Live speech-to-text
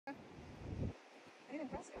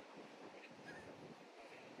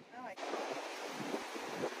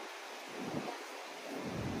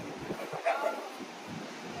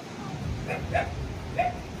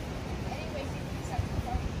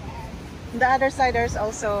the other side, there's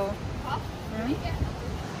also... Hmm?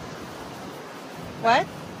 What?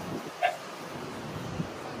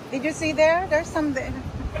 Did you see there? There's some there.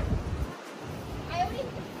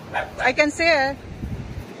 I can see it.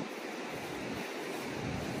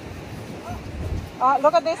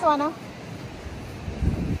 Look at this one. Huh?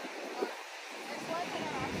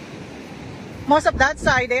 Most of that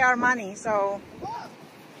side, they are money, so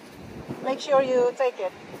make sure you take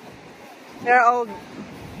it. They're all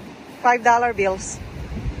 $5 bills.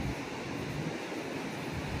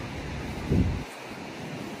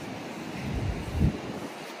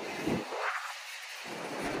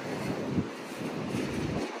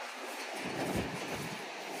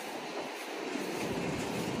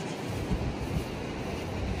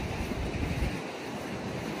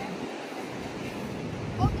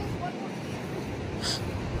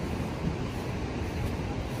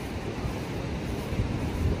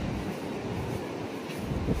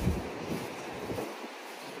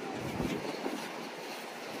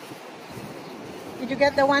 Did you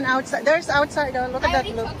get the one outside? There's outside. Look at that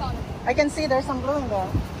glue. I can see there's some glue in there.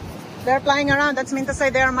 They're flying around. That's mean to say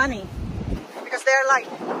they are money. Because they're light.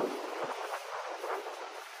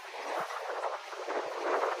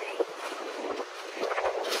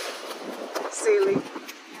 Silly.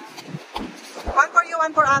 One for you,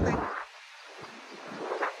 one for Ate.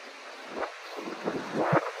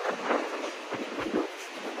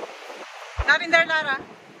 Not in there, Lara.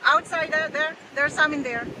 Outside there's some in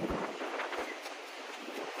there.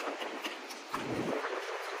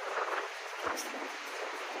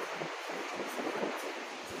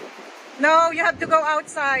 No, you have to go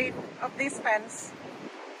outside of this fence.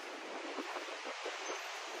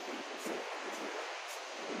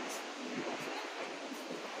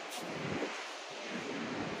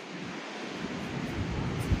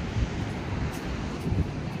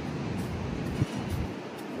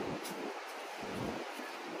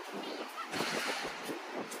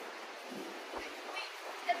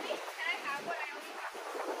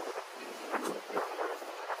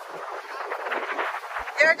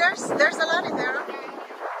 There's a lot in there. Did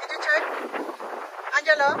you check?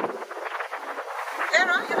 Angelo? There,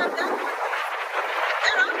 you have that one.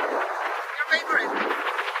 There, your favorite.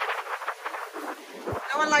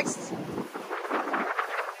 No one likes...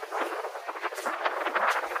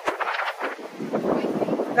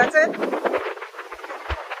 That's it?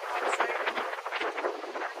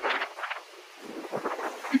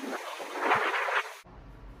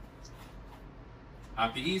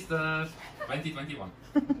 Happy Easter 2021.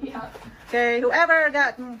 Yeah. Okay, whoever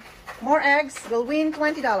got more eggs will win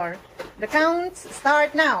 $20. The counts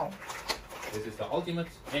start now. This is the ultimate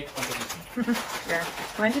egg competition. Yeah,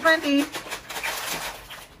 2020.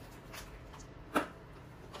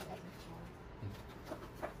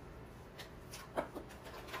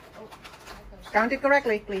 Count it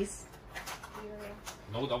correctly, please.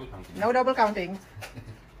 No double counting. No double counting.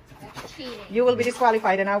 That's cheating. You will be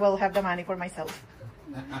disqualified and I will have the money for myself.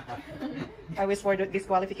 I wish for the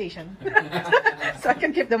disqualification. So I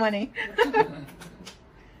can keep the money. Okay,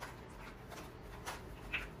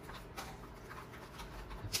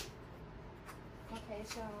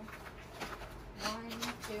 so 1,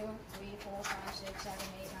 2, 3, 4, 5, 6, 7,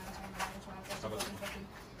 8, 9, 10, 11, 12, 13, 14, 15,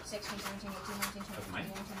 16, 17, 18, 19,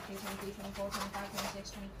 20, 21, 22, 23, 24, 25,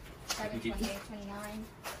 26, 27, 28, 29,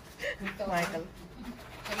 30, Michael.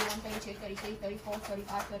 31, 32, 33, 34,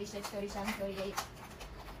 35, 36, 37, 38,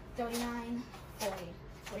 39, 40,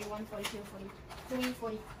 41, 42, 43,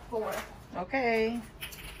 44. Okay.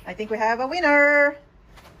 I think we have a winner.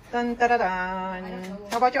 Dun, da, da, dun.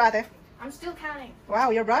 How about you, Ate? I'm still counting.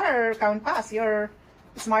 Wow, your brother count fast. You're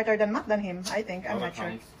smarter than him, I think. I'm not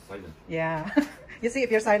sure. Silent. Yeah. You see,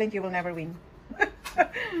 if you're silent, you will never win.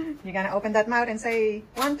 You're gonna open that mouth and say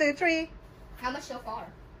 1, 2, 3. How much so far?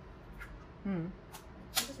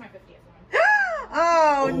 This is my 50th one.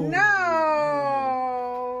 Oh, Oh. no!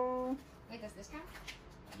 Wait, does this count?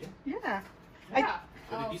 Yeah. Yeah.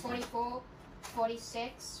 Oh, 44,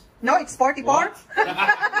 46. No, it's 44. What?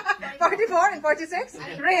 44 and 46?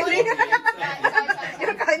 Really?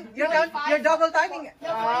 You're double timing.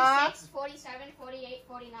 No, 46, 47, 48,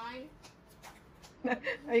 49.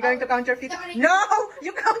 Are you going to count your feet? No,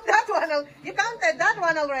 you count that one. You counted that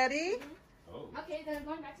one already. Oh. Okay, then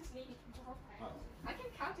going back to sleep. Oh. I can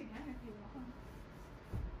count again if you want.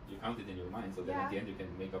 You count it in your mind, so then at the end you can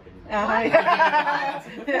make up anything.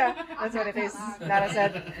 Yeah, that's what it is. Lara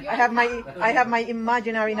said, I have my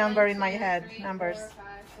imaginary number in my head. Numbers. 4, 5,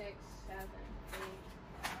 6, 7, 8,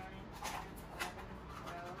 9, 11,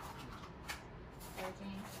 12,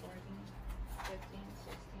 13, 14, 15,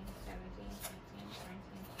 16, 17, 18,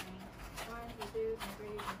 19, 20, 21, 22,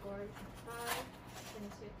 23, 24, 24, 25,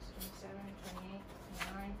 26, 27, 28,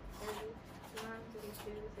 29, 30, 31,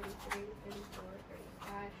 32, 33, 34,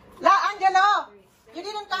 35, La, Angelo! You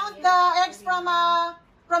didn't count the eggs from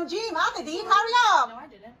Jim. Ate did. Hurry up! No, I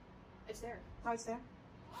didn't. It's there. Oh, it's there?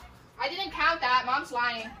 I didn't count that. Mom's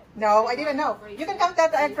lying. No, I didn't know. You can count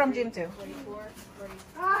that egg from Jim too. 44,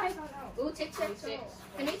 45. I don't know. Ooh, tick, tick, tick.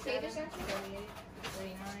 Can we say this actually? 38,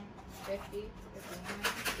 39, 50, 59,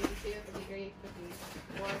 52, 53,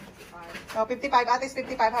 54, 55. Oh, 55. Ate is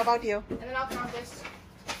 55. How about you? And then I'll count this.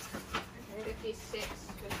 56,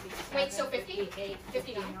 57. Wait, so 50? 58,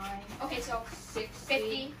 59. Okay, so 60,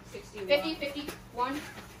 50, 61, 50, 51,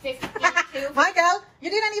 52. Michael, you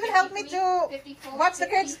didn't even help me to 54, watch the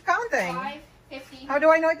kids counting. 50, How do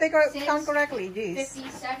I know if they Six, count correctly? Jeez.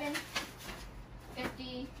 57,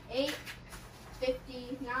 58,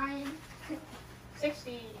 59,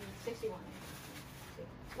 60, 61.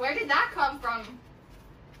 Where did that come from?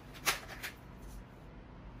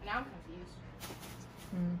 Now I'm confused.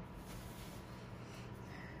 Hmm.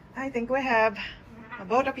 I think we have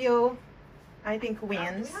both of you. I think Do we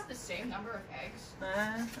wins. have the same number of eggs?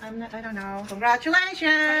 I don't know. Congratulations!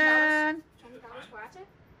 $20 for it?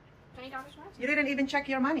 $20 for it? You didn't even check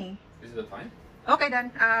your money. Is it the time? Okay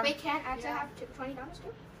then. Wait, can't Ata have $20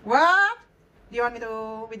 too? What? Do you want me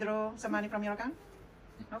to withdraw some money from your account?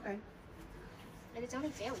 Okay. But it's only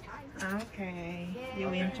fairly high. Okay. Yay. You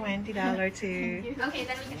win $20 too. Okay,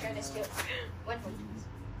 then we can share this too. One for each.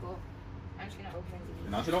 Cool. I'm just gonna open these.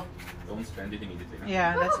 And Angelo, don't spend it immediately. Huh?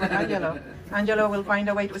 Yeah, that's what Angelo. Angelo will find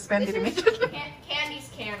a way to spend it This immediately. is Candy's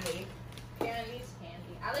candy. Candy's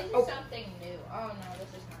candy. I like Oh. something new. Oh no, this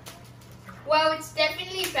is not new. Well, it's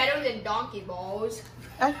definitely better than Donkey Balls.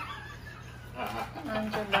 Ay,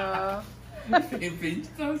 Angelo. Ich finde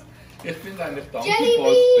das. Ich finde eine Jelly Donkey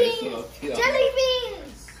Balls besser als beans! die Jelly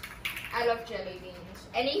beans! I love jelly beans.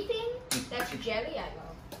 Anything that's jelly, I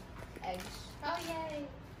love. Eggs. Oh, yay.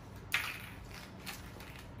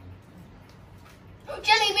 Oh,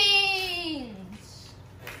 jelly beans!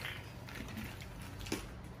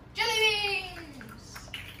 Jelly beans!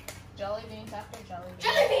 Jelly beans after jelly beans.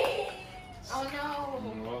 Jelly beans! Oh no!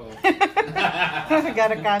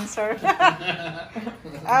 Got a cancer.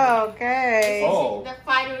 Okay. Oh. The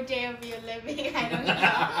final day of your living, I don't know.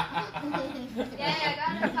 Yeah, I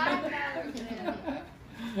got a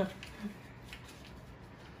 $5.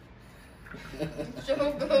 So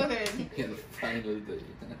good. Yeah, the final day.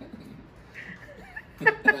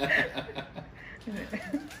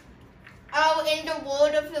 Oh, in the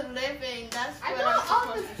world of the living. That's I what got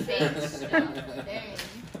all I'm the supposed to fake say. stuff. Dang.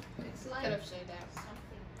 It's Could like have said that.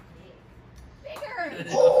 something big.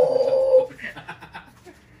 Bigger. Oh.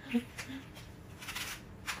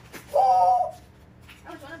 Oh,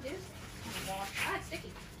 it's one of these. Ah, it's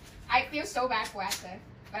sticky. I feel so bad for Asa,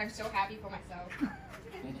 but I'm so happy for myself.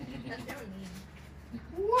 That's very mean.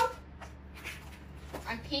 Whoop.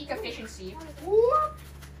 I'm peak efficiency. Whoop.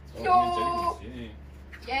 Oh, No. jelly beans,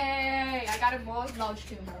 Yay! I got a more large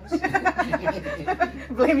tumors.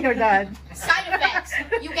 Blame your dad. Side effects: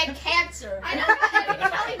 you get cancer. I know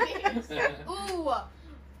that. Ooh,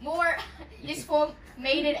 more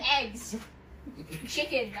disformated eggs.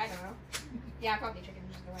 Chicken. I don't know. Yeah, probably chicken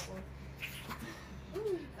is the right word.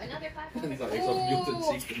 Ooh, another yeah. $5. These are eggs of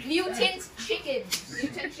mutant chicken. Mutant chickens.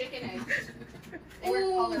 Mutant chicken eggs. They Ooh.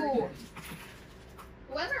 were colored.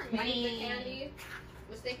 Whoever made Money. the candy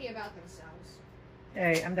was thinking about themselves.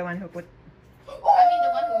 Hey, I'm the one who put. I mean,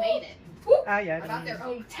 the one who made it. Ah, yeah. About their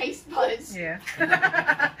own taste buds. Yeah.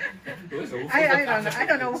 Who is who? I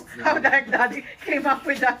don't know how the heck Daddy came up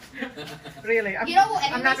with that. Really, I'm, You know what?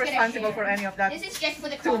 I'm not Anybody's gonna responsible share. for any of that. This is just for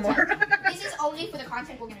the Two content. more. This is only for the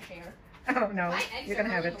content we're gonna share. Oh no, My eggs you are can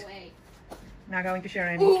have rolling it. away. Not going to share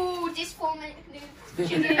any. Ooh, disformated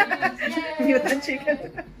chickens. Yay. Mutant chicken.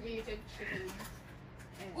 Mutant chicken.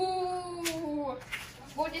 Ooh,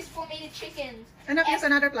 more disformated chickens. And not use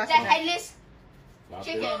another The plastic bag. headless Last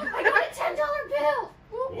chicken. year. I got a $10 bill.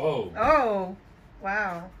 Whoa. Oh,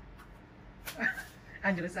 wow.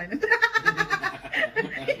 Angela silent.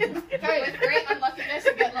 Sorry, with great unluckiness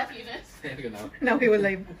and good luckiness. Ja, genau. No, he will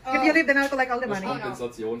leave. If you leave, then I'll collect all the Das ist money.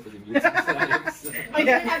 Kompensation für die Mutant Eggs. I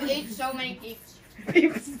Yeah. could have ate so many peeps.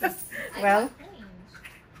 Peeps. I Well, got coins.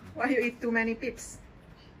 why you eat too many peeps?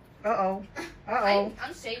 Uh-oh. Uh-oh.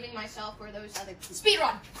 I'm saving myself for those other speed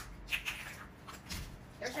run.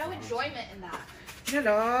 There's no enjoyment in that.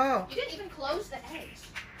 Hello. You didn't even close the eggs.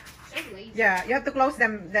 So lazy. Yeah, you have to close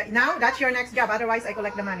them. Now, that's your next job. Otherwise, I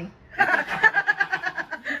collect the money.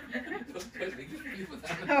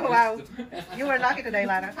 Oh, wow. You were lucky today,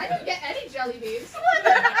 Lara. I didn't get any jelly beans.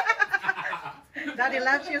 Daddy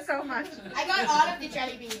loves you so much. I got all of the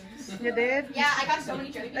jelly beans. You did? Yeah, I got so many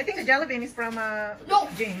jelly beans. I think the jelly bean is from No.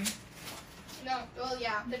 Jing. No, well,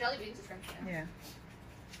 yeah, the jelly beans is from Yeah. here.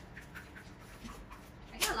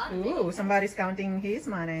 I got a lot of Ooh, somebody's counting his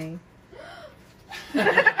money.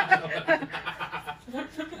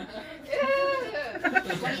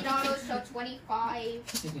 $20, so 25,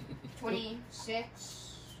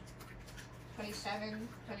 26, 27,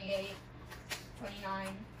 28, 29,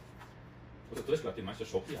 Mutta tulisi kyllä maista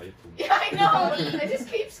shokia juttu. Yeah, I know. It just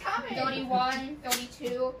keeps coming. 31,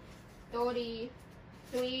 32,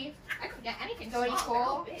 33, I could get anything 34. small. They're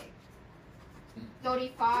all big.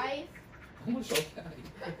 35, Onko shokia?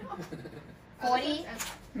 40,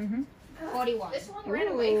 Mm-hmm. 41. This one ran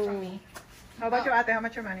away from me. How about you, ate? How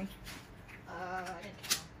much your money? I didn't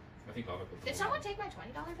count. I think I'll have Did someone take my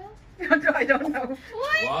 $20 bill? I don't know.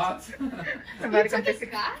 What? Somebody You took confiscated.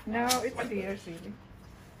 it back? No, it's here, silly.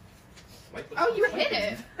 Oh, you hid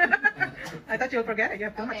it. I thought you'll forget it. You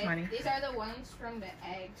have too much Okay, money. these are the ones from the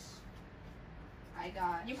eggs. I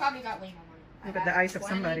got. You probably got way more money. I Look at got the eyes of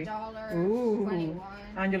somebody. $20, Ooh. 21,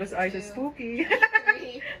 Angelo's eyes is 22, spooky.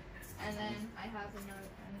 23, and then I have another.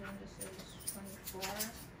 And then this is 24.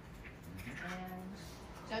 And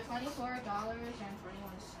so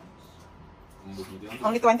 $24.21.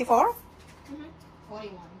 Only 24?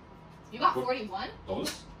 41. You got 41?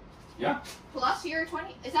 Dollars? Yeah. Plus your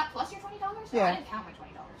 20? Is that plus your $20? No, Yeah. I didn't count my $20.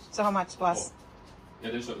 So how much plus? Ja,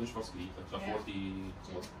 dit is vast gelieven. So Yeah. 40,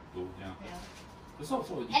 what, yeah. Yeah. It's so,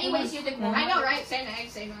 so Anyways, you did more. I know, right? Same egg,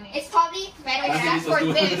 same money. It's probably better Let's than do for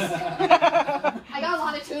this, this. let's I got a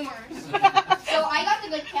lot of tumors. So I got the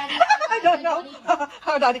good candy. I don't know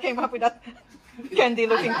how Daddy came up with that candy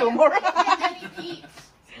looking tumor. Any peeps.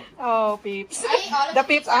 Oh, peeps. I ate all of The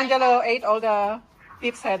peeps, Angelo ate all the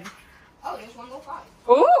peeps head. Oh, there's one more five.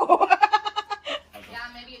 Ooh! Yeah,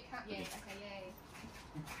 maybe it count. Yay, okay, yay.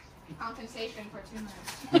 Compensation for tumors.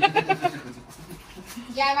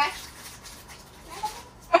 Yeah, right.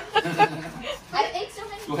 I ate so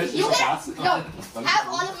many. Du hast You nicht get, Herz. no, have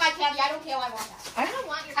all of my candy. I don't care. I want that. I don't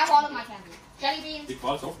want your Have all of my candy. Jelly beans. Ik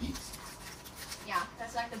wou het ook iets. Yeah,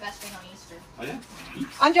 that's like the best thing on Easter. Oh ja?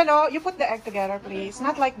 Angelo, you put the egg together, please.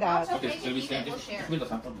 Not like that. Also, Oké, okay, zullen we eat it. We'll eens share. Ik wil dat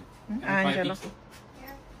gaan doen. Angelo.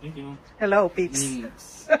 Thank you. Hello, peeps.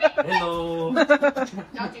 Hello.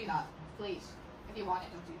 Don't do that, please. If you want it,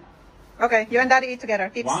 don't do that. Okay, you and Daddy eat together.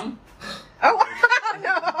 Peeps. One. Oh, no!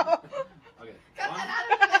 Okay. Cut One. that out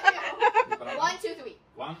of the video. 1, 2, 3.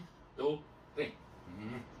 1, 2, 3.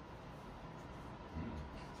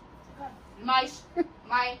 My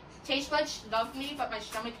taste buds love me, but my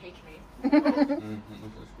stomach hates me.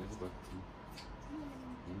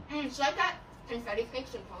 It's like that confetti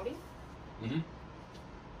cakes and party.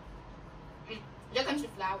 Here comes the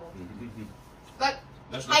flour. But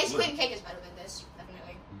ice cream cake is better than this,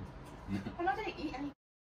 definitely. I'm not gonna eat any.